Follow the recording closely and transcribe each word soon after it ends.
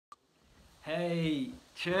Hey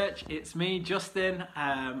church, it's me Justin,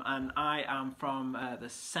 and I am from the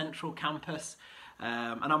Central Campus,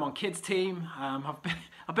 and I'm on kids team.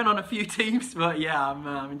 I've been on a few teams, but yeah,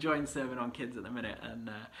 I'm enjoying serving on kids at the minute. And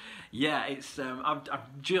yeah, it's I've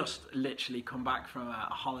just literally come back from a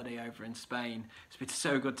holiday over in Spain. It's been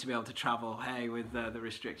so good to be able to travel. Hey, with the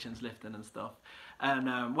restrictions lifting and stuff.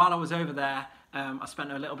 And while I was over there, I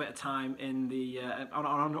spent a little bit of time in the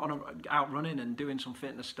out running and doing some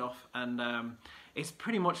fitness stuff, and it's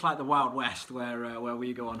pretty much like the Wild West where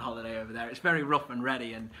we go on holiday over there. It's very rough and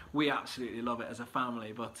ready, and we absolutely love it as a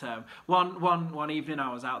family. But one evening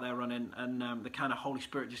I was out there running, and the kind of Holy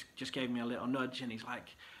Spirit just gave me a little nudge, and he's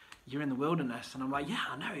like, "You're in the wilderness," and I'm like, "Yeah,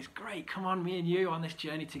 I know, it's great. Come on, me and you on this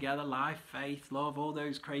journey together. Life, faith, love, all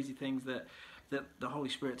those crazy things that the Holy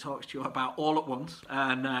Spirit talks to you about all at once."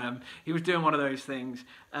 And he was doing one of those things,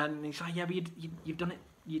 and he's like, "Yeah, but you've done it.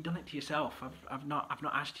 You've done it to yourself. I've not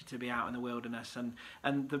asked you to be out in the wilderness."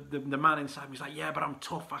 And the man inside me was like, "Yeah, but I'm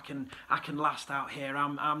tough. I can last out here.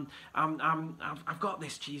 I've got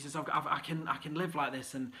this, Jesus. I can live like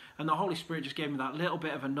this." And the Holy Spirit just gave me that little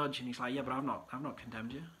bit of a nudge, and he's like, "Yeah, but I've not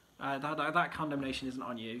condemned you. That condemnation isn't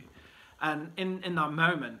on you." And in that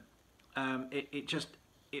moment,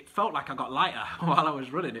 it felt like I got lighter while I was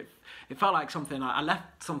running. It felt like something, I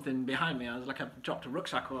left something behind me. I was like I dropped a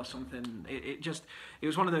rucksack or something. It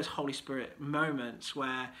was one of those Holy Spirit moments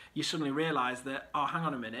where you suddenly realise that, oh, hang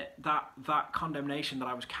on a minute, that condemnation that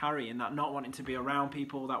I was carrying, that not wanting to be around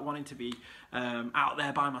people, that wanting to be out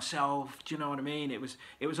there by myself, do you know what I mean? It was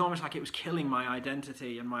almost like it was killing my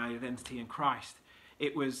identity and my identity in Christ.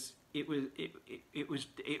 It was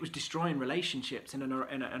destroying relationships in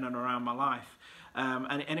and around my life.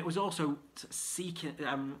 And it was also seeking,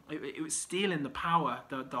 it was stealing the power,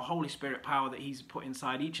 the Holy Spirit power that He's put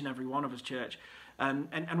inside each and every one of us, church.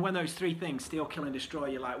 And when those three things, steal, kill, and destroy,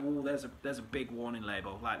 you're like, "Whoa, there's a big warning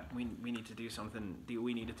label. Like we need to do something.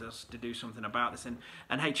 We needed to do something about this."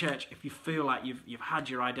 And hey, church, if you feel like you've had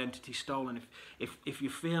your identity stolen, if you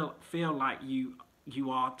feel like you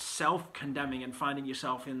are self-condemning and finding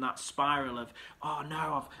yourself in that spiral of, "Oh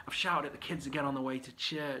no, I've shouted at the kids again on the way to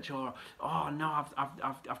church," or, "Oh no,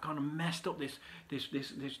 I've kind of messed up this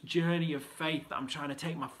journey of faith that I'm trying to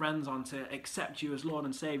take my friends on to accept you as Lord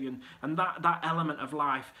and Saviour," and that element of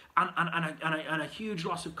life, and a huge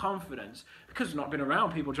loss of confidence because we've not been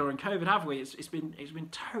around people during COVID, have we? It's been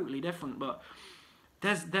totally different. But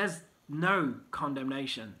there's no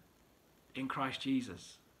condemnation in Christ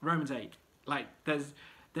Jesus. Romans 8. Like there's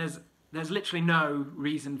literally no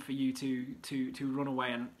reason for you to run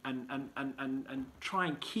away and try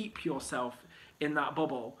and keep yourself in that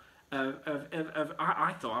bubble of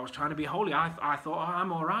I thought I was trying to be holy. I thought, "Oh,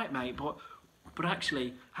 I'm all right, mate." But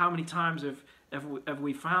actually, how many times have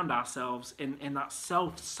we found ourselves in that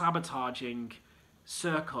self-sabotaging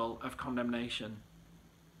circle of condemnation?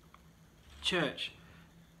 Church,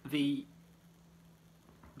 the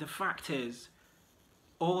fact is,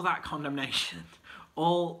 all that condemnation,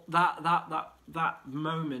 all that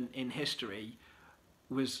moment in history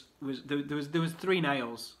there was three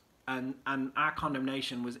nails, and our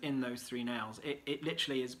condemnation was in those three nails. It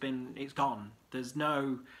literally it's gone.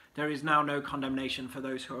 There is now no condemnation for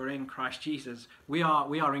those who are in Christ Jesus. We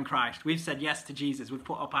are in Christ. We've said yes to Jesus. We've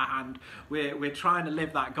put up our hand. We're trying to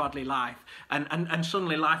live that godly life, and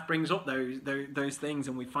suddenly life brings up those things,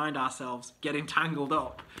 and we find ourselves getting tangled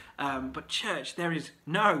up. But church, there is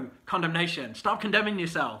no condemnation. Stop condemning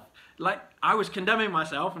yourself. Like I was condemning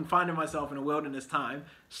myself and finding myself in a wilderness time.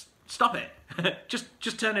 Stop it.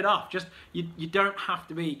 just turn it off. You don't have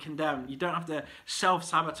to be condemned. You don't have to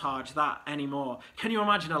self-sabotage that anymore. Can you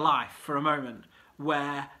imagine a life for a moment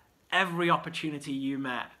where every opportunity you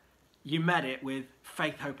met it with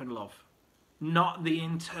faith, hope, and love? Not the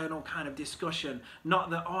internal kind of discussion,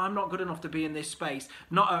 not the, "Oh, I'm not good enough to be in this space,"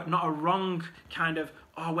 not a wrong kind of,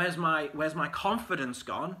 "Oh, where's my confidence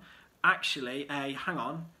gone?" Actually, hang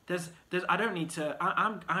on, I don't need to,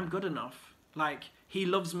 I'm good enough. Like, He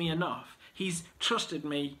loves me enough. He's trusted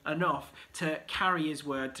me enough to carry His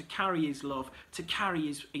word, to carry His love, to carry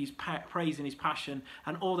His praise and His passion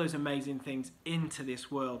and all those amazing things into this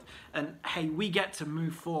world. And hey, we get to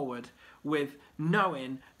move forward with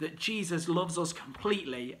knowing that Jesus loves us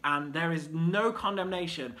completely, and there is no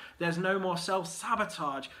condemnation. There's no more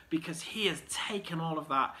self-sabotage, because He has taken all of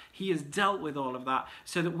that. He has dealt with all of that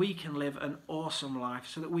so that we can live an awesome life,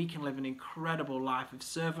 so that we can live an incredible life of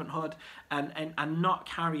servanthood and not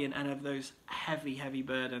carrying any of those heavy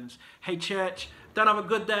burdens. Hey church, don't have a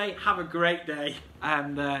good day, have a great day,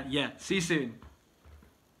 and yeah, see you soon.